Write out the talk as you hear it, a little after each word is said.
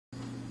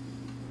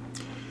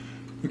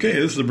Okay,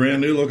 this is a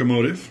brand new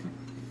locomotive.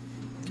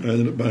 I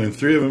ended up buying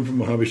 3 of them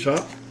from a hobby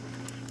shop.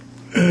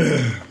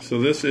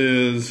 So this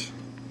is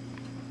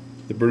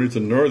the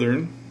Burlington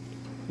Northern.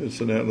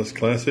 It's an Atlas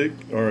Classic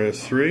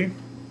RS3.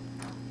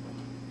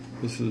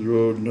 This is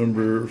road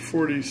number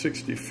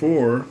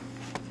 4064.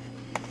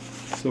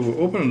 So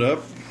we'll open it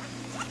up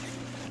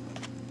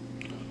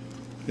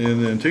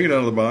and then take it out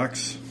of the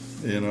box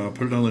and I'll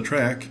put it on the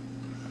track,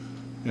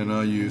 and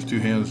I'll use 2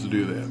 hands to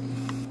do that.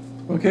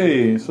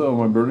 Okay, so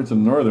my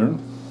Burlington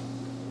Northern.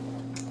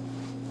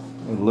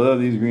 I love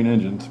these green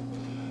engines.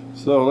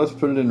 So let's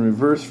put it in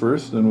reverse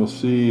first, and we'll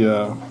see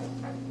if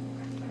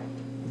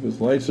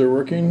its lights are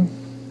working.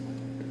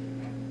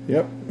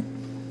 Yep.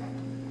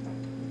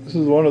 This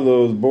is one of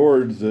those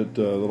boards that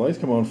the lights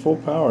come on full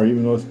power,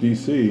 even though it's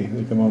DC.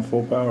 They come on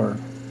full power.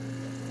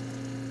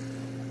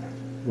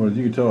 Well, as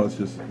you can tell, it's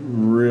just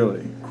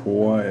really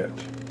quiet.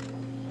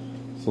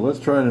 So let's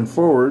try it in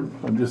forward.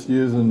 I'm just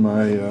using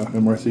my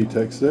MRC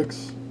Tech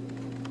 6.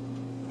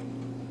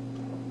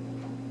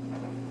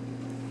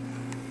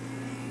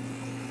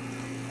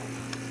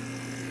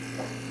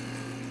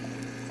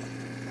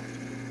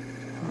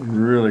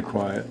 Really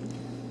quiet.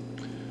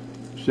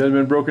 She hasn't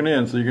been broken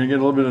in, so you're going to get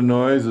a little bit of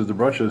noise as the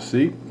brushes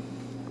seat.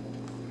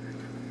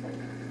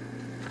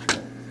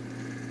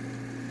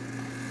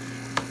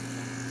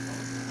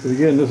 But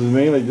again, this is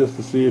mainly just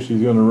to see if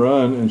she's going to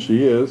run, and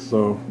she is.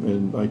 So,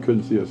 and I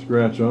couldn't see a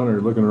scratch on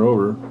her looking her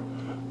over.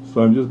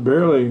 So I'm just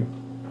barely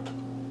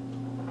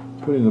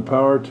putting the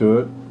power to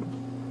it.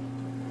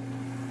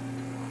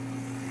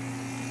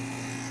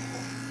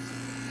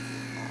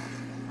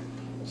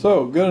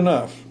 So, good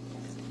enough.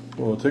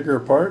 We'll take her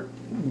apart.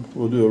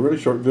 We'll do a really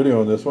short video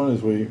on this one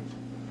as we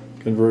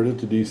convert it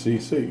to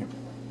DCC.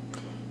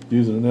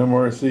 Using an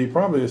MRC,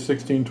 probably a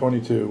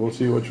 1622. We'll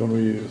see which one we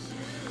use.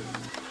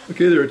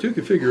 Okay, there are 2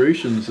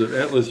 configurations that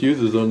Atlas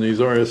uses on these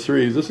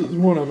RS3s. This is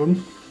one of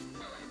them.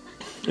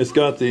 It's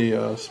got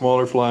the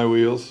smaller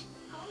flywheels.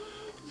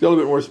 It's got a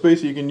little bit more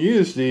space. You can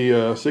use the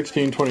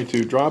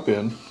 1622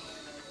 drop-in.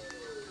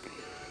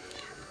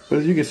 But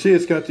as you can see,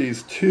 it's got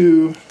these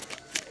 2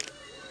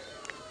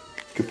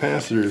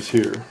 capacitors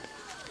here,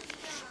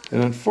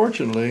 and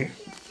unfortunately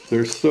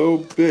they're so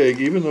big,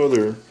 even though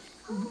they're,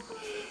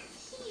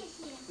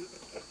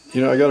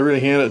 you know, I gotta really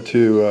hand it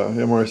to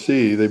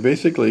MRC. They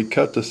basically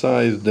cut the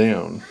size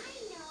down,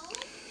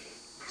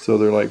 so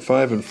they're like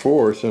 5 and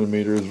 4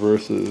 centimeters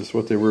versus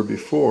what they were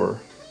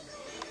before,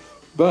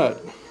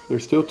 but they're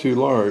still too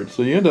large,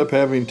 so you end up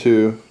having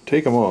to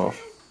take them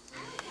off.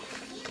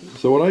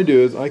 So what I do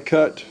is I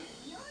cut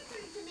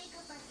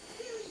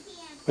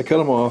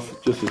them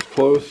off just as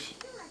close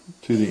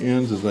to the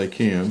ends as I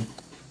can,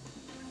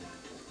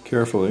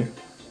 carefully.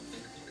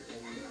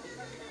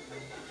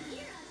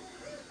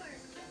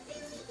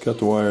 Cut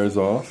the wires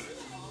off,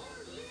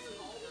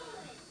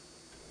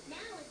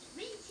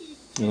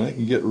 and I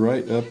can get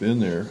right up in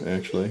there,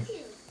 actually,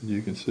 as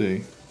you can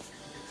see.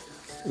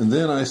 And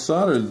then I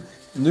soldered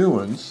new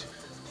ones.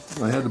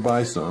 I had to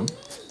buy some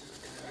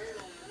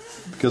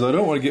because I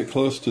don't want to get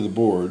close to the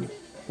board.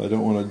 I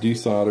don't want to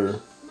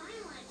desolder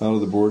out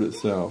of the board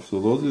itself.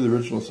 So those are the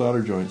original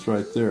solder joints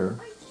right there.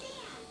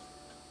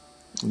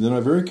 And then I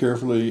very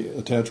carefully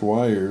attach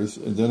wires,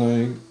 and then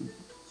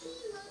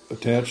I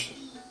attach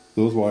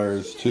those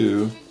wires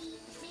to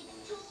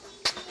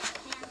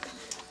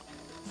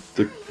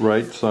the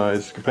right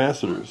size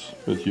capacitors,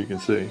 as you can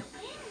see.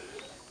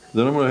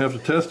 Then I'm going to have to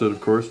test it, of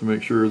course, to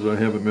make sure that I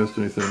haven't messed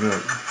anything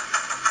up.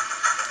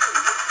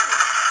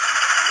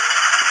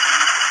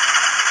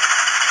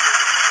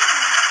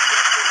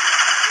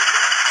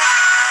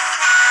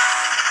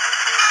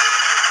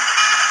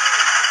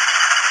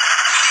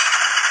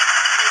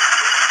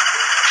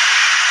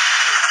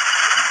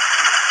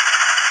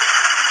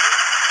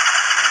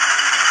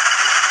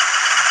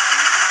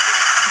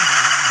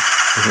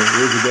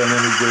 There's a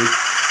dynamic brake.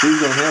 These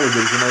don't have it,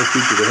 but it's a nice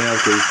feature to have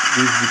because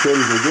these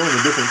decoders are going to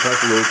different type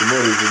of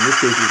locomotives. In this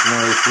case, it's an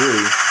RS3.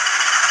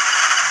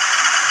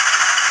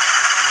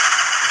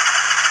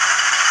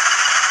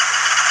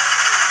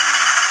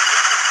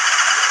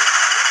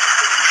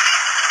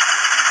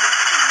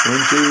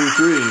 One, two,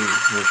 three.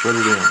 We'll shut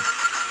it in.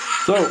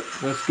 So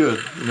that's good.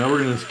 Now we're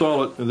going to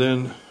install it, and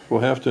then we'll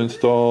have to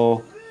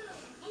install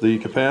the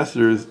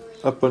capacitors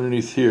up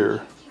underneath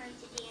here.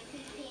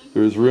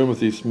 There's room with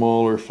these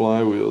smaller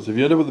flywheels. If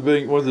you end up with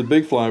one of the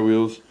big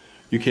flywheels,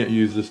 you can't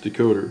use this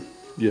decoder.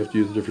 You have to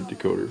use a different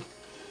decoder.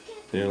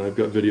 And I've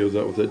got videos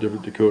out with that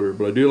different decoder.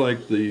 But I do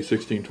like the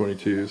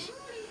 1622s,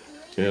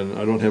 and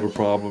I don't have a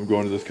problem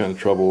going to this kind of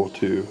trouble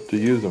to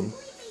use them,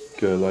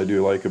 because I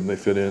do like them. They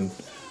fit in.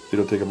 They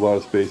don't take up a lot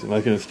of space. And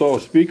I can install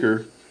a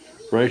speaker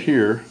right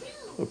here,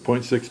 a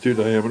 0.62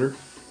 diameter.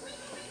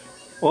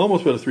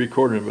 Almost about a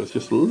 3/4 inch, but it's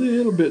just a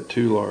little bit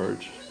too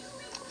large.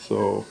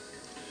 So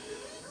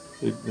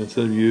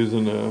instead of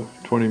using a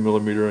 20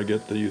 millimeter, I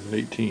get to use an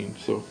 18.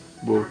 So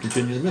we'll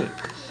continue in a minute.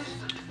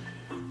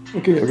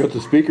 Okay, I've got the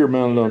speaker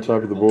mounted on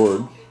top of the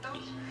board.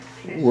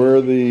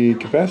 Where the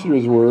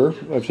capacitors were,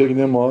 I've taken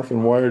them off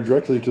and wired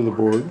directly to the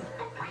board.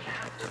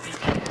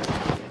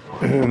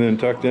 and then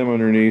tuck them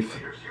underneath,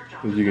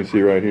 as you can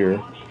see right here,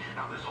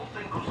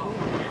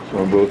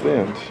 on both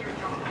ends.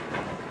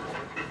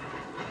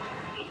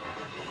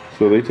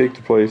 So they take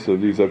the place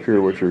of these up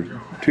here, which are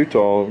too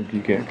tall,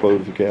 you can't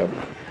close the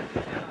cabinet.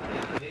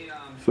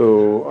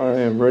 So I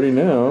am ready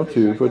now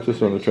to put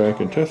this on the track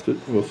and test it.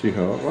 We'll see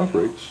how it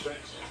operates.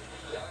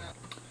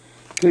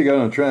 Okay, got it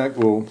on the track.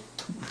 We'll,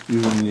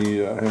 using the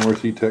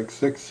MRC Tech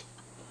 6,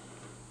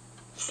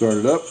 start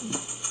it up.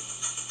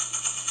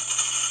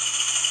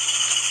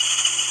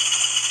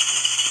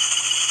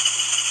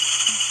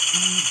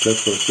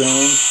 Test those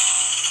sounds.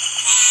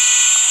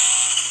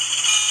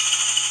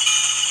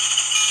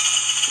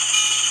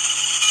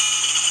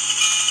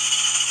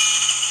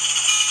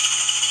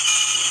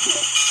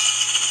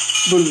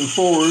 Put it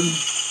forward.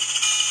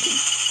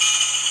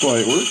 That's why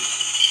it works.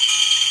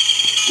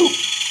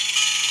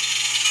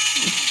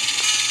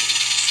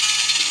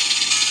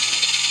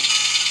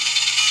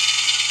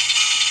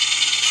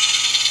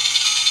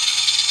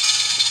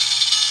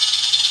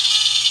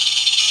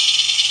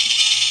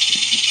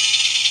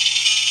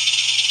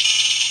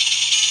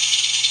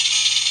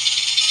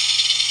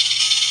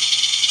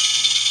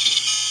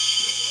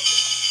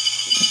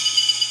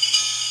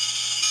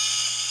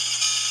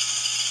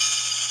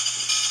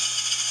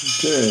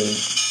 Okay.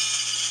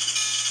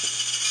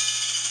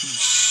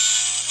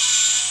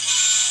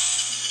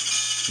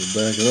 We'll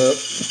back it up.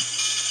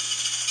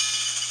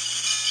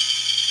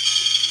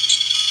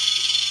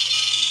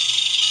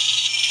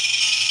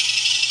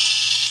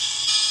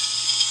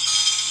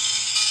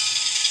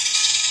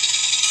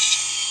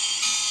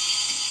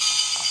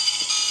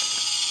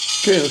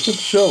 Okay, let's put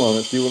the shell on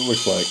it, see what it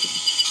looks like.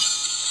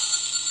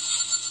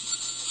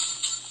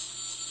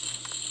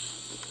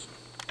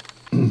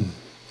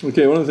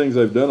 Okay, one of the things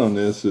I've done on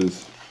this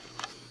is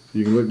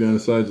you can look down the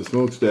sides of the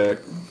smokestack.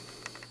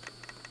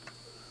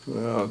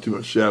 Well, too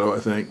much shadow, I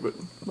think, but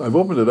I've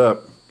opened it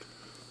up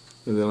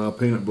and then I'll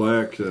paint it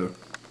black to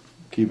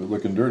keep it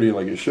looking dirty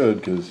like it should,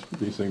 because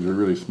these things are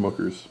really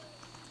smokers.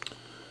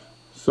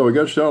 So we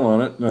got shell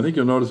on it, and I think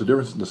you'll notice a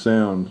difference in the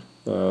sound.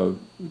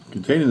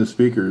 Containing the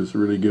speakers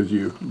really gives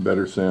you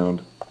better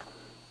sound.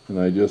 And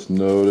I just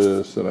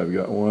noticed that I've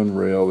got one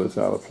rail that's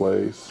out of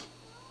place.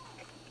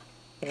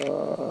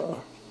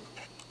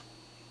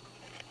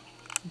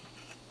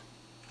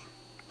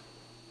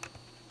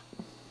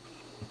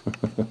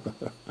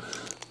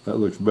 That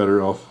looks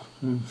better. I'll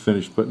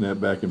finish putting that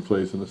back in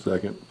place in a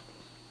second.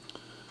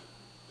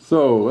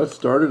 So let's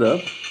start it up.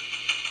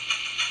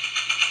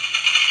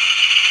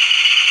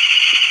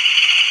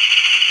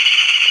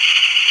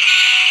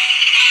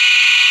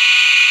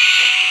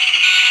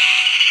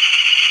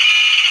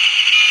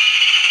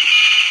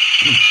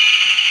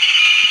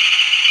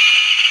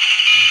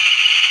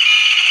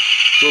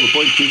 So the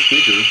 0.2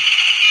 speaker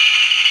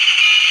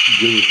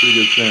gives a pretty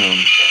good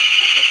sound.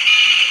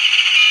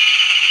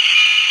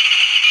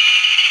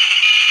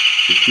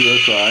 The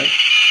QSI.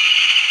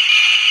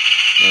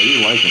 I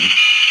do like them.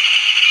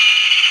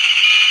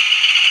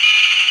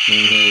 And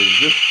it has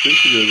just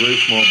basically a very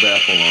small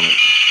baffle on it.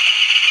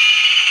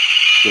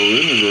 So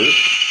we're in reverse.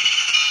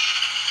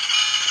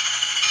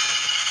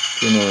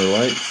 Turn on our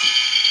lights.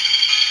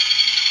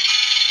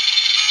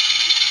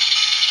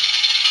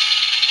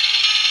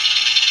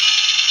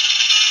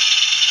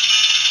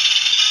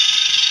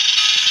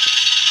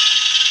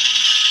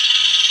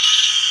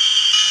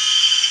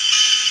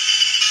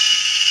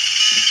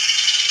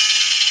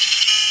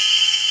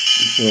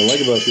 What I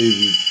like about these,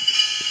 you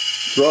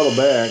throttle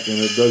back and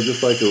it does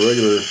just like a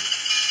regular,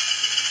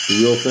 the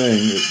real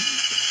thing. It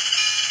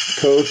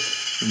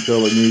coasts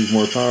until it needs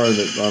more power and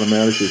it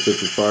automatically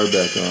puts the fire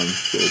back on.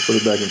 So we'll put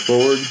it back and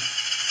forward.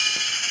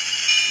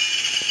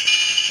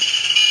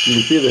 You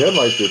can see the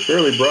headlights are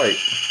fairly bright.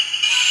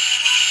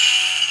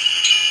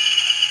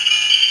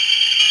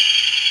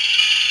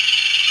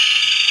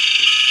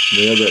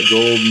 They have that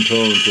golden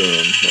tone to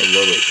them. I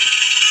love it.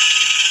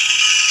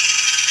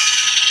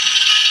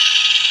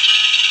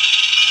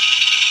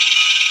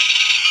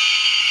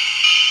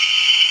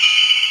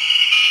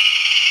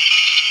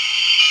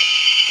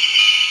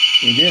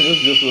 Again, this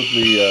is just with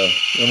the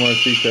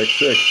MRC Tech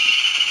 6.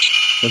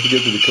 Once you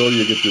get the decoder,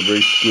 you get the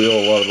very squeal,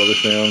 a lot of other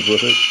sounds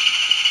with it.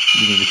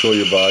 You can control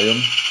your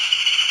volume.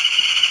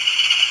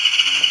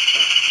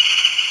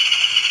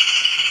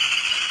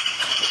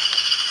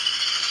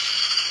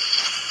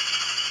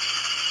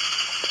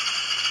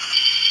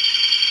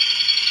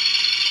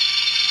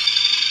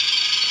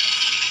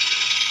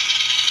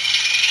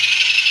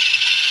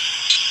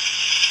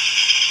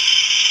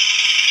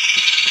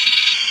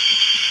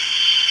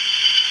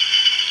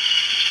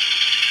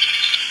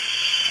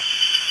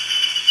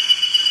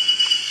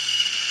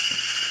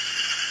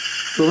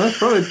 So that's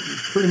probably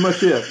pretty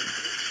much it.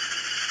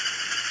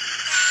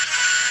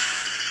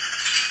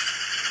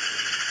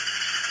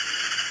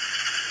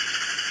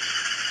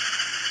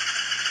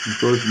 Of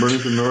course,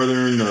 Burlington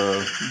Northern,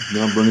 now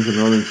Burlington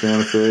Northern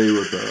Santa Fe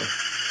with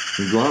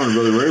conglomerate of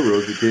other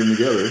railroads that came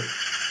together.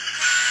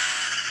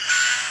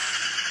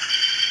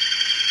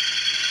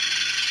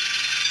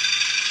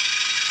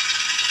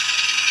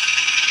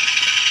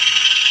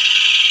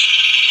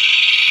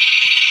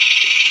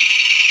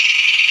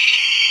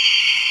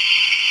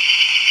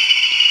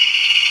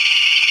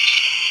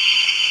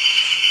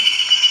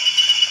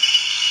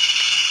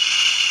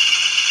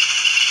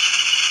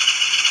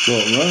 So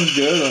it runs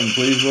good. I'm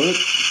pleased with it.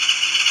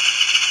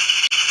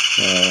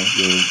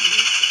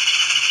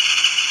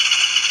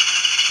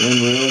 The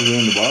end rails are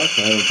in the box.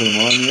 I haven't put them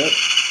on yet.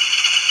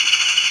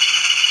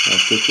 I'll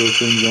stick those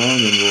things on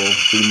and we'll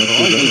pretty much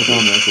be done with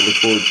comments. I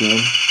look forward to them.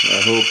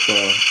 I hope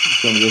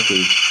some of this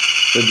is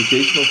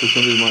educational for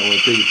somebody who might want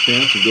to take a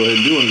chance and go ahead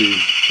and do one of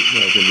these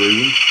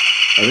conversions.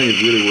 I think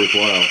it's really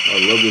worthwhile. I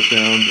love the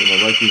sound and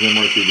I like these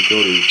MRC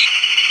decoders.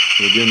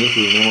 And again, this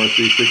is an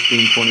MRC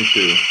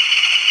 1622.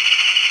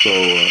 So,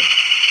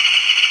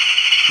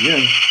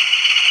 again,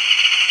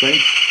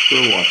 thanks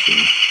for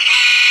watching.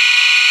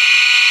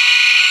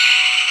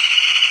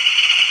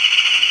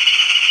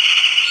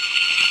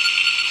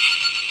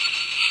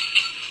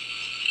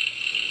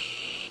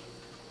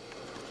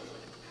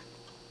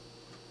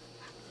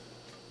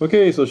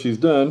 Okay, so she's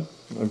done.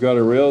 I've got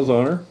her rails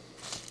on her,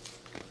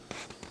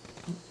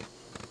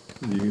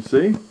 as you can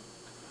see.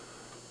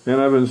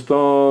 And I've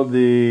installed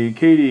the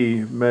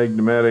Katy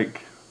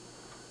magnetic,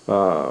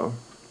 the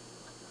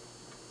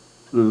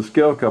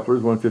scale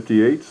couplers,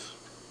 158s.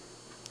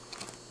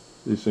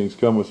 These things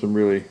come with some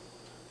really,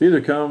 they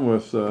either come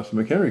with some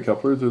McHenry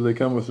couplers or they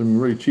come with some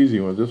really cheesy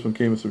ones. This one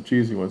came with some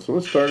cheesy ones. So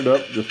let's start it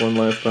up just one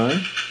last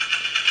time.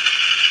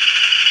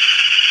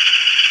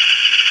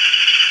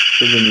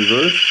 Put it in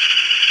reverse.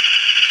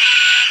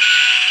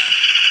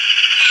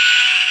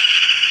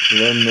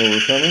 Let them know we're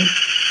coming.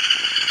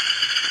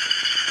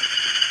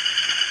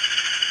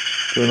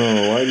 Turn on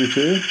a light or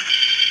two.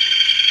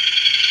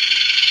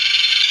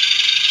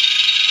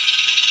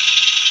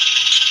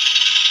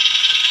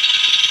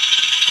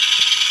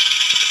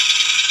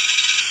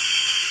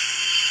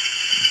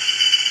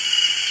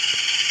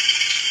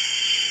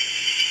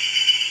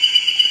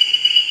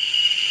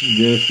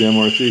 Again, it's the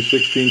MRC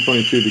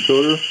 1622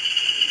 decoder.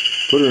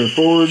 Put her in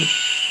forward.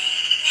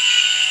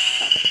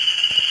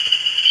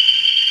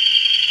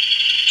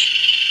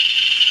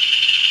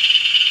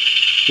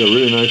 Got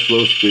really nice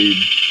low speed.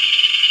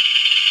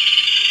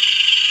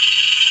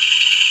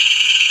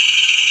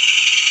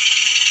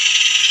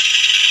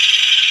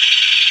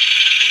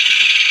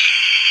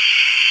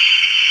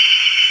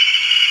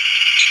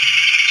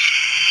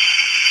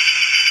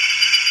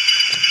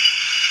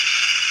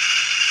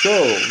 So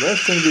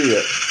that's going to be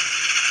it.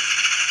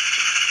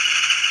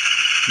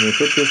 I'm going to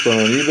put this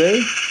on eBay.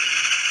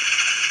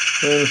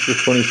 And it's the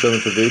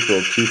 27th of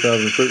April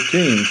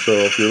 2013. So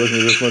if you're looking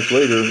at this much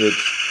later,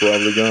 it's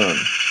probably gone.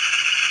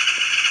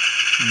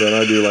 But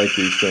I do like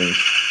these things.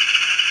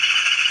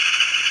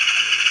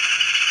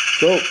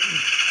 So,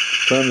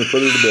 it's time to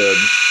put her to bed.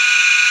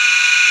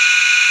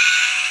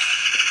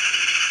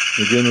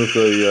 Again with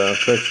the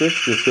Tech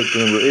 6, just hit the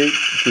number 8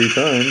 3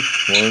 times.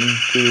 1,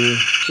 2,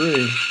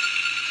 3.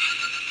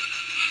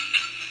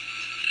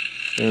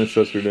 And it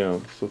shuts her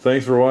down. So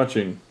thanks for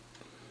watching.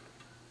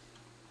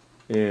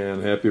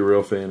 And happy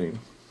rail fanning.